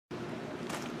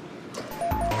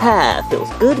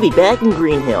Feels good to be back in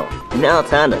Green Hill. Now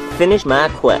time to finish my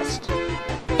quest.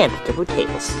 And pick up with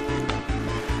Tails.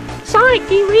 Sonic,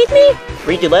 do you read me?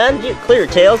 Read you loud and clear,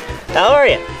 Tails. How are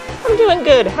you? I'm doing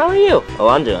good. How are you? Oh,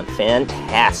 I'm doing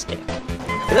fantastic.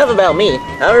 Enough about me.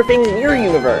 How are things in your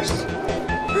universe?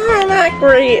 Not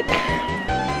great.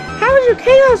 How was your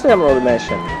Chaos Emerald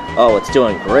mission? Oh, it's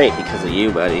doing great because of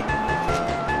you, buddy.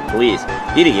 Please,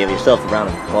 you need to give yourself a round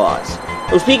of applause.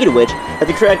 Oh, speaking of which, have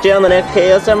you tracked down the next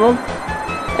Chaos Emerald?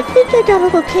 I think I got a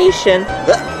location.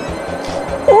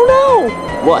 Oh no!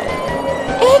 What?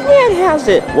 Eggman has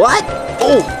it! What?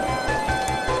 Oh!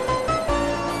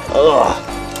 Ugh.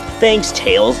 Thanks,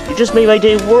 Tails. You just made my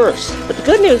day worse. But the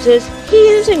good news is, he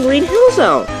is in Green Hill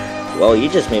Zone. Well, you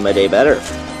just made my day better.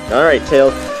 Alright,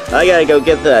 Tails. I gotta go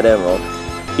get that emerald.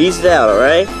 Peace out,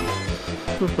 alright?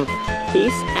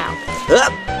 Peace out.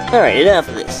 Alright, enough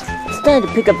of this. It's time to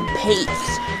pick up the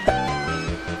pace.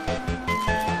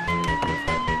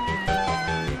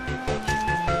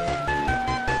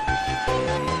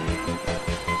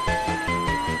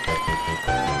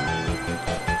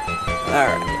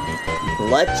 Alright,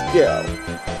 let's go.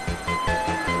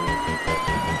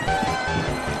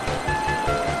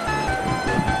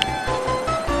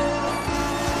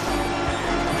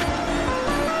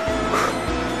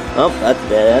 Oh, that's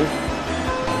dead end.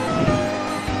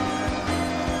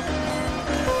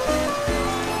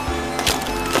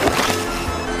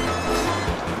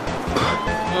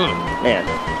 Man.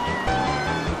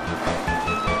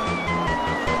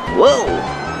 Whoa!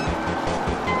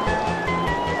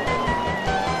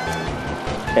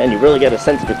 Man, you really get a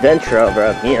sense of adventure over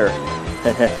out here.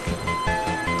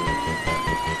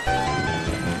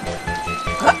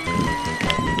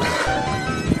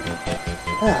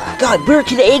 God, where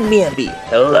can Eggman be?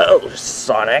 Hello,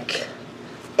 Sonic.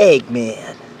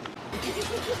 Eggman.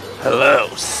 Hello,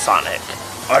 Sonic.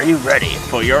 Are you ready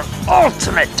for your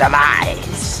ultimate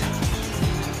demise?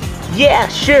 Yeah,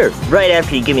 sure. Right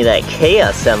after you give me that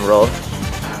Chaos Emerald.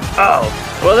 Oh,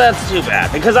 well that's too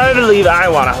bad, because I believe I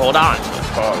want to hold on to it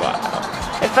for a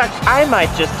while. In fact, I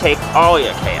might just take all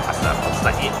your Chaos Emeralds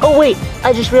that you... Oh wait,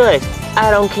 I just realized.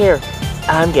 I don't care.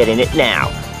 I'm getting it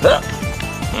now.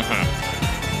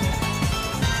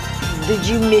 Did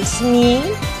you miss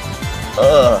me?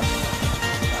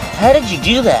 How did you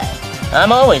do that?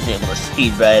 I'm always able to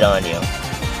speed right on you.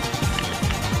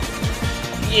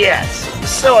 Yes,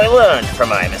 so I learned from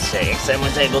my mistakes and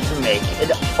was able to make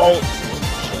an ultimate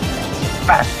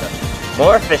faster,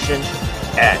 more efficient,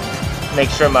 and make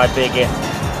sure my big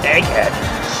egghead is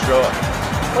destroyed.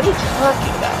 What are you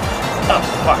talking about? Oh,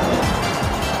 fuck.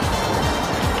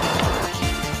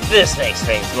 This makes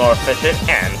things more efficient,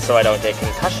 and so I don't get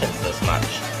concussions as much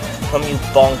from you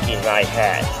bonking my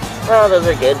head. Oh, those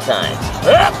are good times.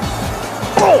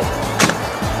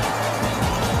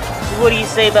 What do you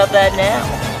say about that now?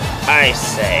 I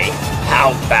say,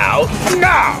 how about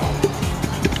now?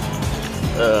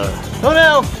 Oh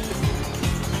no!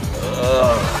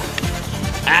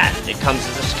 And it comes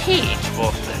as a cage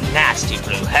for the nasty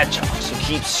blue hedgehogs who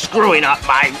keep screwing up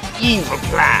my evil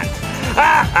plan.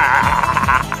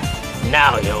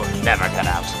 Now you'll never get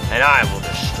out, and I will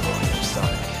destroy you,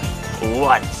 Sonic,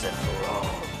 once and for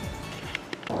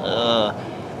all.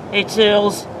 Hey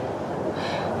Tails,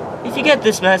 if you get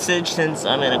this message, since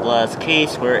I'm in a glass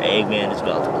case where Eggman is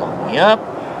about to blow me up,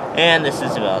 and this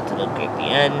is about to look like the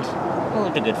end, I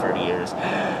lived a good 30 years.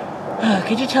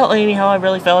 Could you tell Amy how I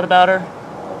really felt about her?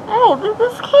 Oh,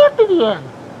 this can't be the end.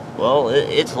 Well,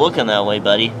 it's looking that way,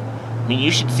 buddy. I mean,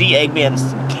 you should see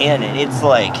Eggman's cannon. It's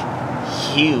like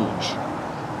huge.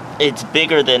 It's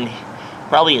bigger than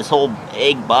probably his whole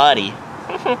egg body.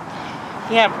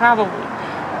 Yeah, probably.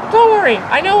 Don't worry,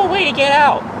 I know a way to get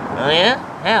out. Oh yeah?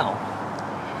 How?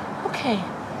 Okay.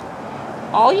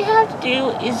 All you have to do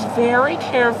is very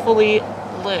carefully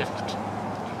lift.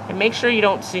 And make sure you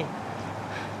don't see.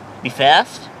 Be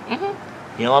fast?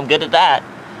 Mm-hmm. You know, I'm good at that.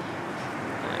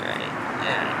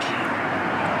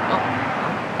 Oh,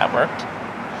 that worked.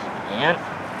 And...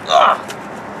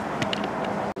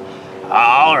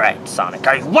 Alright, Sonic,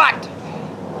 are you what?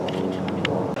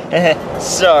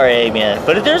 Sorry, Eggman,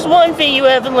 but if there's one thing you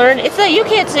haven't learned, it's that you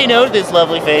can't say no to this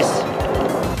lovely face.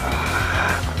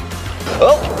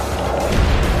 Oh!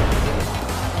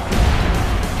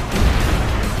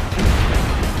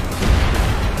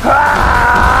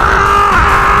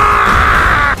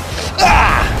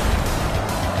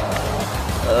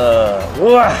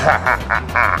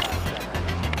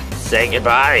 Say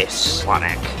goodbye,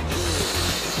 Sonic.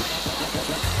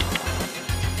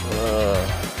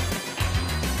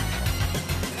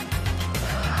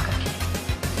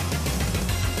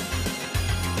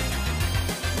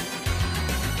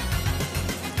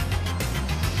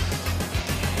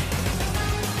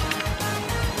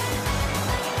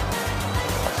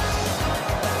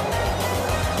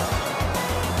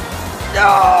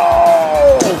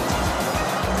 No!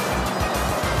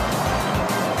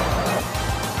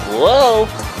 Whoa!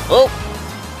 Whoa!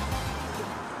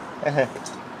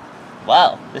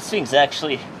 Wow, this thing's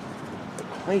actually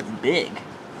quite big.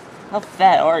 How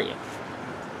fat are you?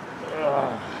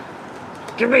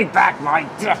 Give me back my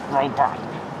death robot!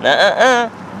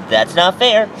 That's not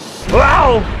fair.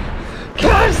 Wow!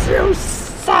 Curse you,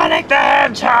 Sonic the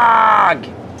Hedgehog!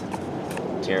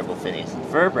 Terrible Phineas and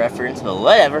Ferb reference, but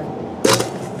whatever.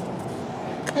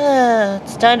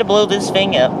 It's time to blow this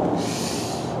thing up.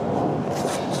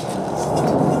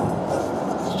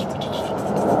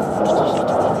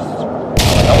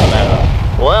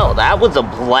 Well, that was a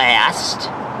blast.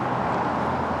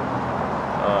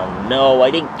 Oh no,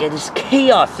 I didn't get his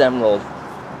Chaos Emerald.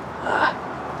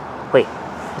 Wait,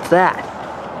 what's that?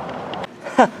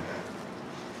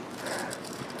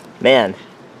 Man,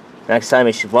 next time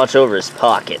I should watch over his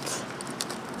pockets.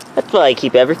 That's why I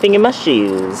keep everything in my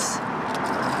shoes.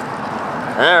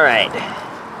 Alright.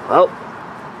 Well,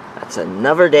 that's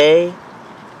another day.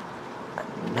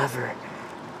 Another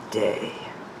day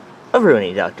of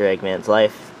ruining Dr. Eggman's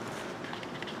life.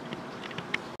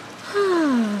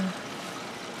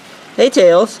 Hey,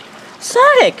 Tails.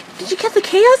 Sonic, did you get the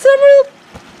Chaos Emerald?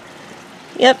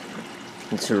 Yep,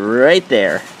 it's right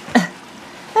there.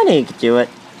 I knew you could do it.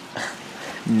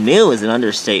 Knew is an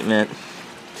understatement.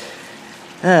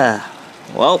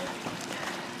 Well,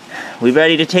 we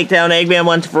ready to take down Eggman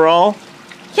once for all?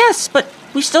 Yes, but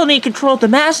we still need control of the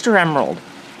Master Emerald.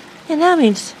 And that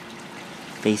means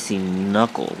facing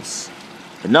Knuckles.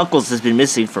 But Knuckles has been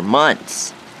missing for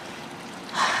months.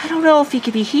 I don't know if he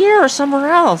could be here or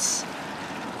somewhere else.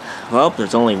 Well,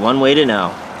 there's only one way to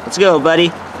know. Let's go,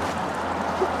 buddy.